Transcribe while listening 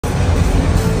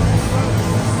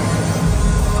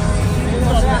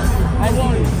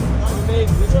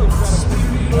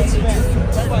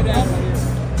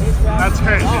That's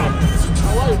crazy.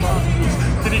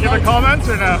 Can you give a comment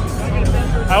or no?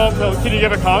 I won't feel. Can you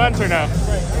give a comment or no?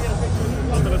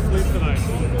 I'm gonna sleep tonight.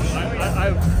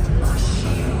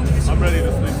 I'm ready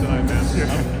to sleep tonight, man.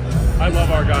 I love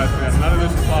our guys, man. None of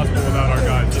this is possible without our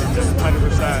guys.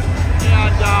 100%.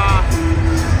 And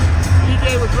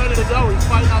Ige was ready to go. He's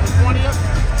fighting on the 20th.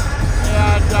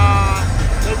 And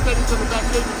they said he's in the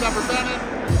best shape he's ever been in.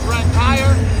 He's ranked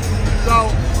higher.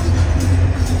 So,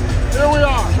 here we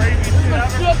are.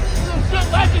 This is shit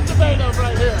legend debate over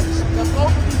right here. The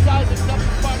both of these guys accept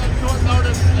the fight on short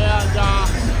notice. And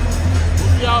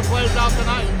we'll see how it plays out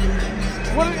tonight.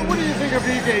 What do you think of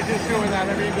Ige just doing that?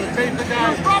 I mean, to face the guy.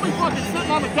 He was probably fucking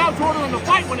sitting on the couch ordering the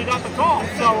fight when he got the call.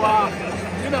 So,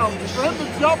 you know, for him to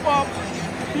jump up,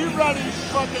 be ready,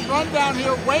 fucking run down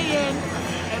here, weigh in,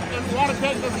 and want to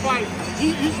take this fight.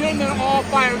 He came in all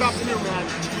fired up too, man.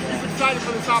 He's excited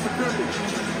for this opportunity.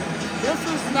 This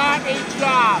is not a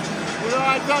job. You know,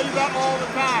 I tell you that all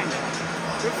the time.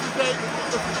 This is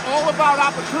all about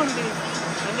opportunities.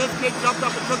 And this kid jumped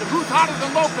up and took it. Who's hotter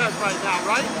than Lopes right now,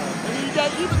 right?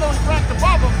 And even though he's ranked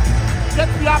above him, he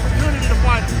gets the opportunity to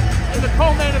fight him in the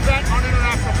co-main event on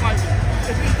International Fight Week.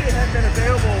 If Ige had been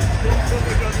available, this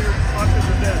other options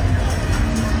are dead.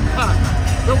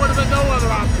 There would have been no other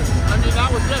option. I mean,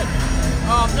 that was it.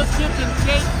 This kid's in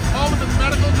shape. All of his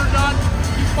medicals are done.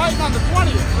 He's fighting on the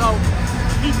 20th, so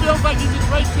he feels like he's in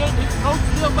great shape. His coach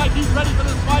feels like he's ready for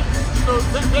this fight. So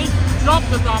they jumped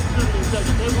this opportunity.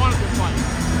 They wanted this fight.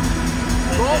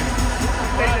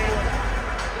 Cool?